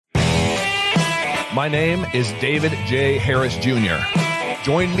My name is David J. Harris Jr.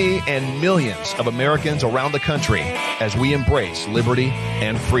 Join me and millions of Americans around the country as we embrace liberty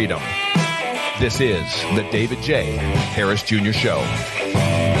and freedom. This is the David J. Harris Jr. Show.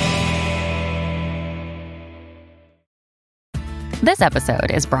 This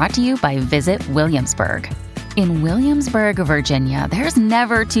episode is brought to you by Visit Williamsburg. In Williamsburg, Virginia, there's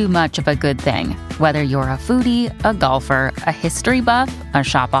never too much of a good thing. Whether you're a foodie, a golfer, a history buff, a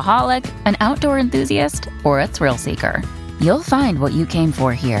shopaholic, an outdoor enthusiast, or a thrill seeker, you'll find what you came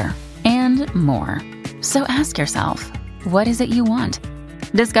for here and more. So ask yourself, what is it you want?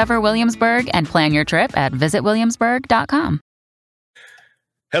 Discover Williamsburg and plan your trip at visitwilliamsburg.com.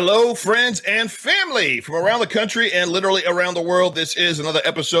 Hello, friends and family from around the country and literally around the world. This is another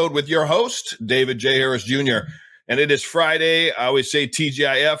episode with your host, David J. Harris Jr. And it is Friday. I always say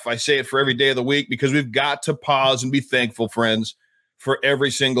TGIF. I say it for every day of the week because we've got to pause and be thankful, friends, for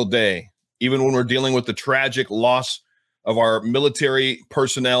every single day. Even when we're dealing with the tragic loss of our military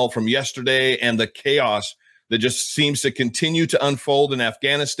personnel from yesterday and the chaos that just seems to continue to unfold in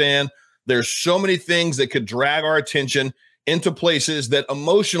Afghanistan. There's so many things that could drag our attention into places that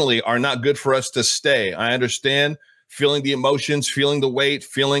emotionally are not good for us to stay. I understand feeling the emotions, feeling the weight,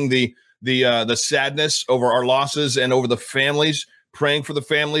 feeling the sadness over our losses and over the families, praying for the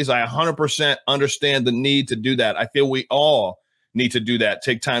families. I 100% understand the need to do that. I feel we all need to do that.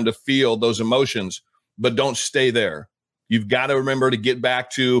 Take time to feel those emotions, but don't stay there. You've got to remember to get back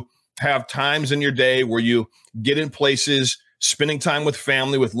to have times in your day where you get in places, spending time with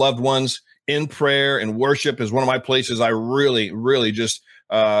family, with loved ones, in prayer and worship is one of my places I really just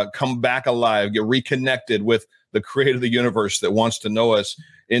come back alive, get reconnected with the creator of the universe that wants to know us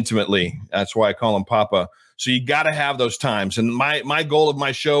intimately. That's why I call him Papa. So you got to have those times. And my goal of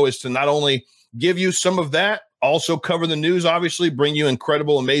my show is to not only give you some of that, also cover the news, obviously, bring you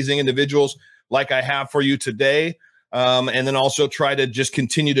incredible, amazing individuals like I have for you today. And then also try to just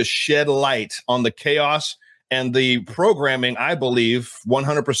continue to shed light on the chaos and the programming, I believe,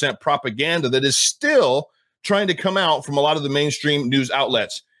 100% propaganda that is still trying to come out from a lot of the mainstream news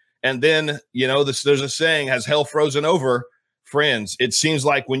outlets. And then, you know, there's a saying, has hell frozen over? Friends, it seems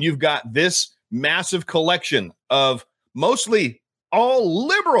like when you've got this massive collection of mostly all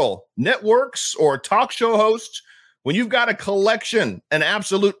liberal networks or talk show hosts, when you've got a collection, an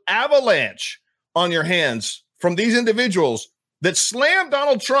absolute avalanche on your hands from these individuals that slammed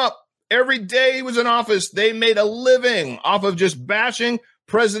Donald Trump every day he was in office, they made a living off of just bashing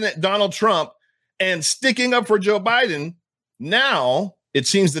President Donald Trump and sticking up for Joe Biden. Now, it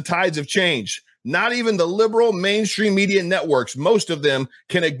seems the tides have changed. Not even the liberal mainstream media networks, most of them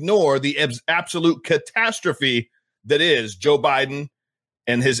can ignore the absolute catastrophe that is Joe Biden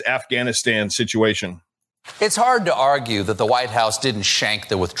and his Afghanistan situation. It's hard to argue that the White House didn't shank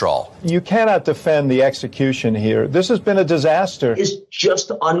the withdrawal. You cannot defend the execution here. This has been a disaster. It's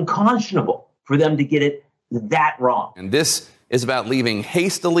just unconscionable for them to get it that wrong. And this is about leaving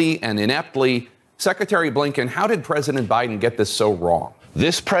hastily and ineptly. Secretary Blinken, how did President Biden get this so wrong?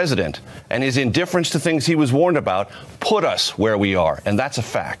 This president and his indifference to things he was warned about put us where we are, and that's a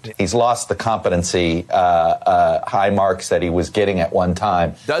fact. He's lost the competency high marks that he was getting at one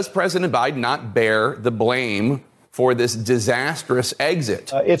time. Does President Biden not bear the blame for this disastrous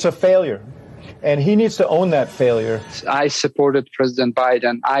exit? It's a failure, and he needs to own that failure. I supported President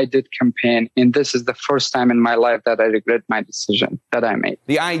Biden. I did campaign, and this is the first time in my life that I regret my decision that I made.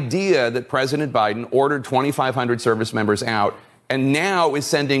 The idea that President Biden ordered 2,500 service members out and now is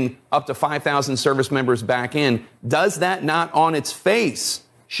sending up to 5,000 service members back in, does that not on its face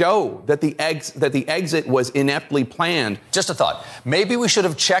show that the exit was ineptly planned? Just a thought. Maybe we should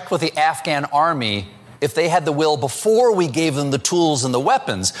have checked with the Afghan army if they had the will before we gave them the tools and the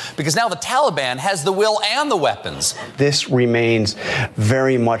weapons, because now the Taliban has the will and the weapons. This remains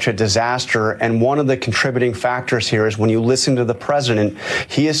very much a disaster. And one of the contributing factors here is when you listen to the president,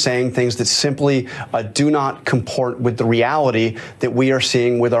 he is saying things that simply do not comport with the reality that we are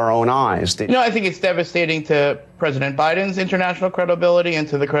seeing with our own eyes. You know, I think it's devastating to President Biden's international credibility and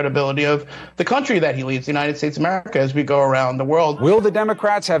to the credibility of the country that he leads, the United States of America, as we go around the world. Will the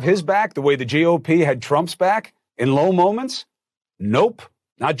Democrats have his back the way the GOP had Trump's back in low moments? Nope.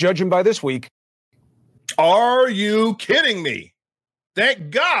 Not judging by this week. Are you kidding me?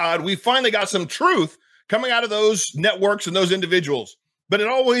 Thank God we finally got some truth coming out of those networks and those individuals. But it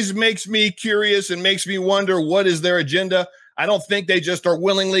always makes me curious and makes me wonder, what is their agenda? I don't think they just are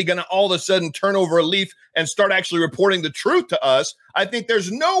willingly going to all of a sudden turn over a leaf and start actually reporting the truth to us. I think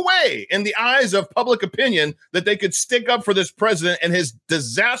there's no way in the eyes of public opinion that they could stick up for this president and his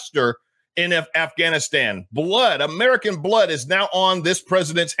disaster in Afghanistan. Blood, American blood is now on this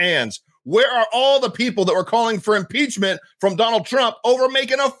president's hands. Where are all the people that were calling for impeachment from Donald Trump over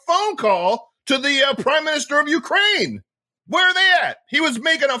making a phone call to the prime minister of Ukraine? Where are they at? He was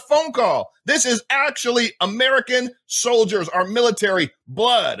making a phone call. This is actually American soldiers, our military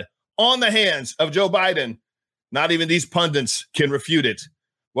blood on the hands of Joe Biden. Not even these pundits can refute it.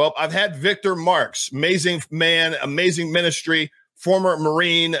 Well, I've had Victor Marks, amazing man, amazing ministry, former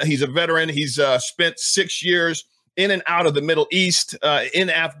Marine. He's a veteran. He's spent 6 years in and out of the Middle East, in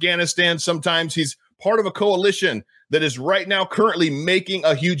Afghanistan. Sometimes he's part of a coalition that is right now currently making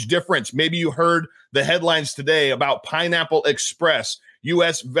a huge difference. Maybe you heard the headlines today about Pineapple Express,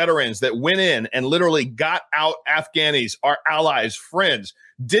 U.S. veterans that went in and literally got out Afghanis, our allies, friends,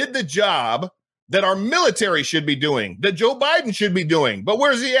 did the job that our military should be doing, that Joe Biden should be doing. But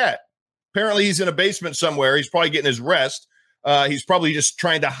where's he at? Apparently he's in a basement somewhere. He's probably getting his rest. He's probably just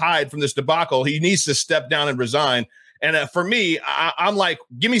trying to hide from this debacle. He needs to step down and resign. And for me, I'm like,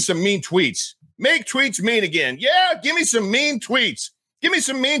 give me some mean tweets. Make tweets mean again. Yeah, give me some mean tweets. Give me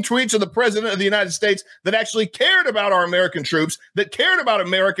some mean tweets of the president of the United States that actually cared about our American troops, that cared about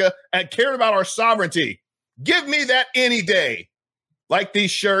America, and cared about our sovereignty. Give me that any day. Like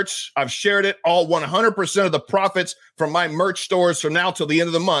these shirts, I've shared it. All 100% of the profits from my merch stores from now till the end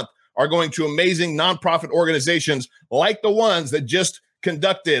of the month are going to amazing nonprofit organizations like the ones that just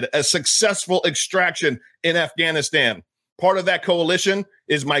conducted a successful extraction in Afghanistan. Part of that coalition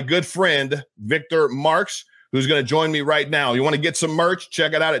is my good friend, Victor Marks, who's going to join me right now. You want to get some merch?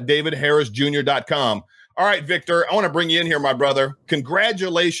 Check it out at davidharrisjr.com. All right, Victor, I want to bring you in here, my brother.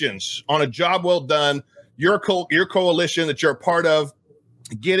 Congratulations on a job well done. Your coalition that you're a part of,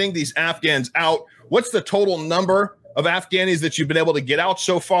 getting these Afghans out. What's the total number of Afghanis that you've been able to get out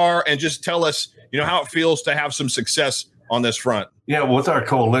so far? And just tell us, how it feels to have some success on this front. Yeah, with our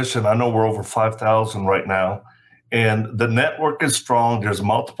coalition, I know we're over 5,000 right now. And the network is strong. There's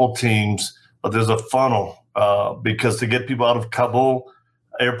multiple teams, but there's a funnel because to get people out of Kabul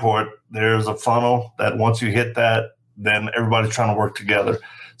airport, there's a funnel that once you hit that, then everybody's trying to work together.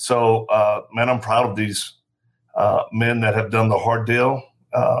 So, man, I'm proud of these men that have done the hard deal.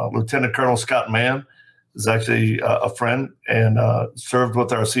 Lieutenant Colonel Scott Mann is actually a friend and served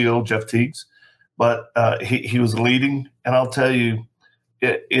with our CEO, Jeff Teagues. But he was leading. And I'll tell you,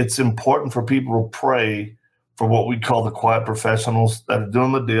 it's important for people to pray for what we call the quiet professionals that are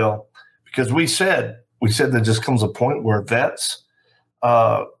doing the deal. Because we said there just comes a point where vets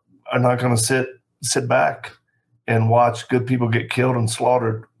are not going to sit back and watch good people get killed and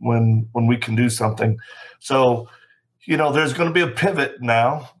slaughtered when we can do something. So, there's going to be a pivot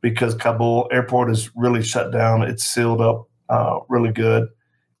now because Kabul airport is really shut down. It's sealed up really good.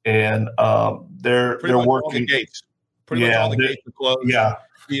 And they're working. All the gates. Pretty much all the gates are closed. Yeah.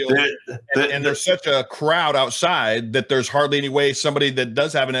 And there's such a crowd outside that there's hardly any way somebody that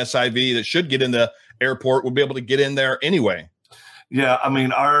does have an SIV that should get in the airport will be able to get in there anyway. Yeah, I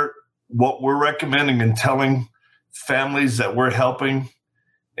mean, what we're recommending and telling families that we're helping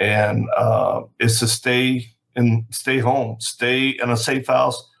and is to stay home, stay in a safe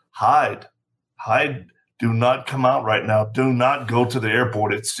house, hide. Do not come out right now. Do not go to the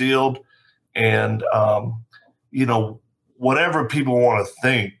airport. It's sealed. And, whatever people want to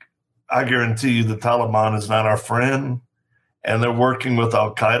think, I guarantee you the Taliban is not our friend, and they're working with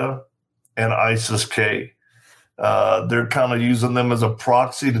Al-Qaeda and ISIS-K. They're kind of using them as a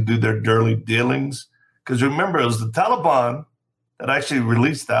proxy to do their dirty dealings. Because remember, it was the Taliban that actually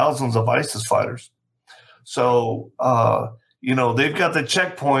released thousands of ISIS fighters. So, they've got the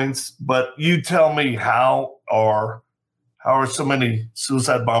checkpoints, but you tell me how are so many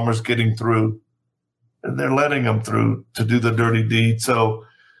suicide bombers getting through? They're letting them through to do the dirty deed. So,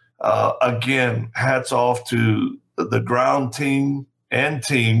 again, hats off to the ground team and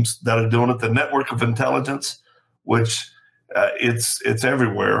teams that are doing it, the network of intelligence, which it's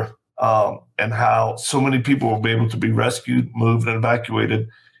everywhere, and how so many people will be able to be rescued, moved, and evacuated.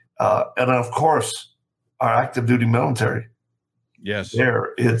 And, of course, our active duty military. Yes.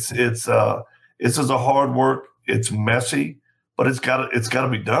 It's a hard work. It's messy, but it's got to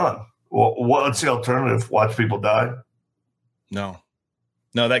be done. Well, what's the alternative? Watch people die? No,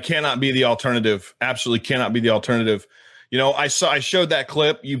 that cannot be the alternative. Absolutely cannot be the alternative. I showed that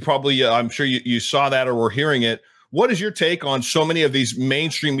clip. You probably, I'm sure you saw that or were hearing it. What is your take on so many of these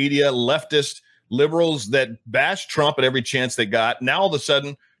mainstream media, leftist liberals that bash Trump at every chance they got, now all of a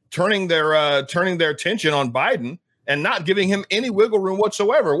sudden turning their attention on Biden and not giving him any wiggle room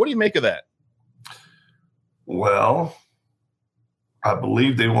whatsoever? What do you make of that? Well, I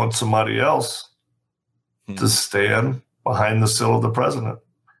believe they want somebody else to stand behind the seal of the president.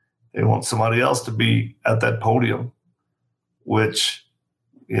 They want somebody else to be at that podium, which,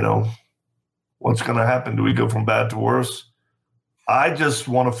 What's going to happen? Do we go from bad to worse? I just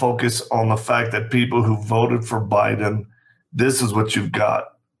want to focus on the fact that people who voted for Biden, this is what you've got.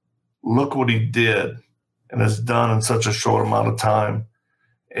 Look what he did and has done in such a short amount of time.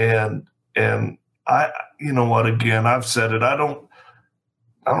 And I, you know what, again, I've said it. I don't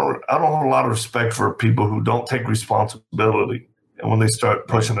have a lot of respect for people who don't take responsibility. And when they start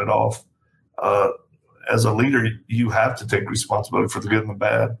pushing it off, as a leader, you have to take responsibility for the good and the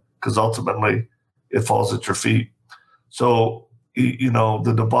bad, because ultimately it falls at your feet. So, you know,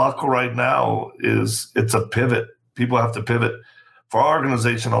 the debacle right now it's a pivot. People have to pivot. For our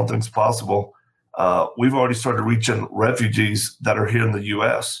organization, all things possible, we've already started reaching refugees that are here in the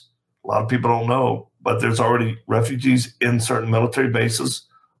U.S. A lot of people don't know, but there's already refugees in certain military bases.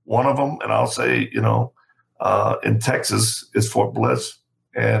 One of them, and I'll say, you know, in Texas is Fort Bliss.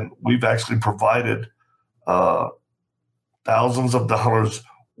 And we've actually provided thousands of dollars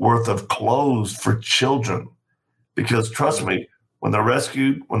worth of clothes for children. Because trust me, when they're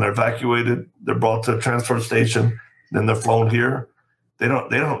rescued, when they're evacuated, they're brought to a transfer station, then they're flown here. They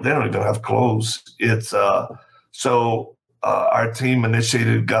don't even have clothes. It's so our team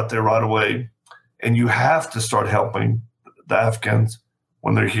got there right away, and you have to start helping the Afghans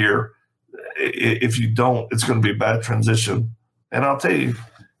when they're here. If you don't, it's going to be a bad transition. And I'll tell you,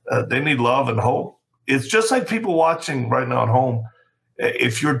 they need love and hope. It's just like people watching right now at home.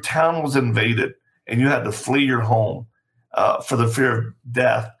 If your town was invaded and you had to flee your home for the fear of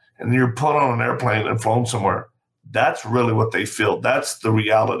death, and you're put on an airplane and flown somewhere, that's really what they feel. That's the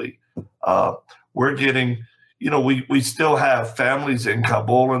reality. We're getting, you know, we still have families in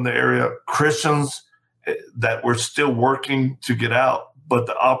Kabul in the area, Christians that we're still working to get out, but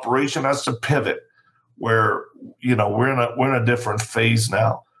the operation has to pivot where, you know, we're in a different phase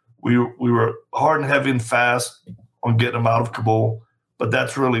now. We were hard and heavy and fast on getting them out of Kabul, but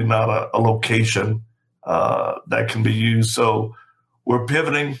that's really not a location that can be used. So we're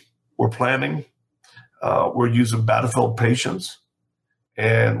pivoting, we're planning, we're using battlefield patience,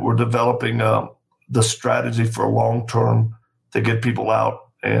 and we're developing the strategy for long term to get people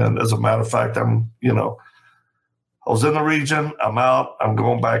out. And as a matter of fact, I was in the region, I'm out, I'm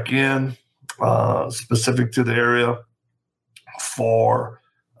going back in, specific to the area for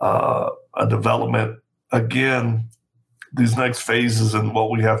a development. Again, these next phases and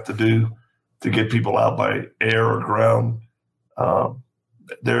what we have to do to get people out by air or ground,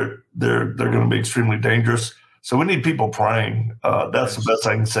 they're going to be extremely dangerous. So we need people praying. That's the best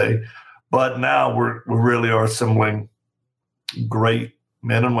I can say. But now we really are assembling great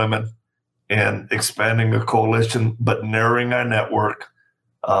men and women and expanding a coalition, but narrowing our network,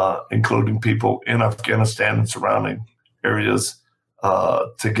 including people in Afghanistan and surrounding areas,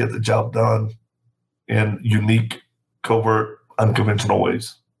 to get the job done in unique, covert, unconventional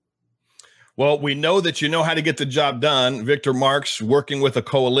ways. Well, we know that you know how to get the job done. Victor Marks working with a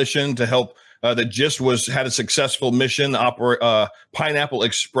coalition to help. The GIST had a successful mission. Pineapple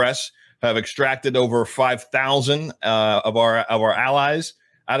Express have extracted over 5,000 of our allies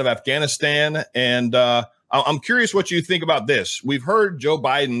out of Afghanistan. And I'm curious what you think about this. We've heard Joe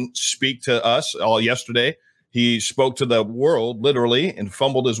Biden speak to us all yesterday. He spoke to the world literally and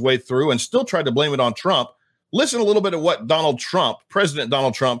fumbled his way through and still tried to blame it on Trump. Listen a little bit of what President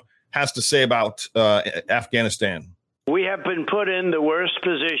Donald Trump, has to say about Afghanistan. We have been put in the worst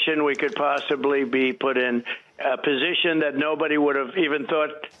position we could possibly be put in, a position that nobody would have even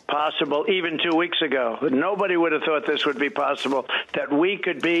thought possible even 2 weeks ago. Nobody would have thought this would be possible, that we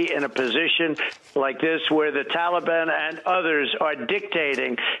could be in a position like this where the Taliban and others are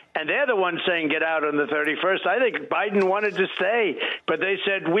dictating. And they're the ones saying get out on the 31st. I think Biden wanted to stay, but they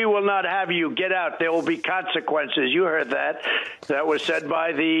said, we will not have you. Get out. There will be consequences. You heard that. That was said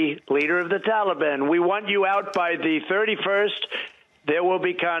by the leader of the Taliban. We want you out by the 31st. There will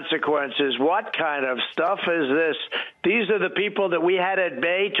be consequences. What kind of stuff is this? These are the people that we had at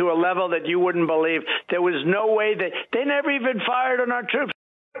bay to a level that you wouldn't believe. There was no way they never even fired on our troops.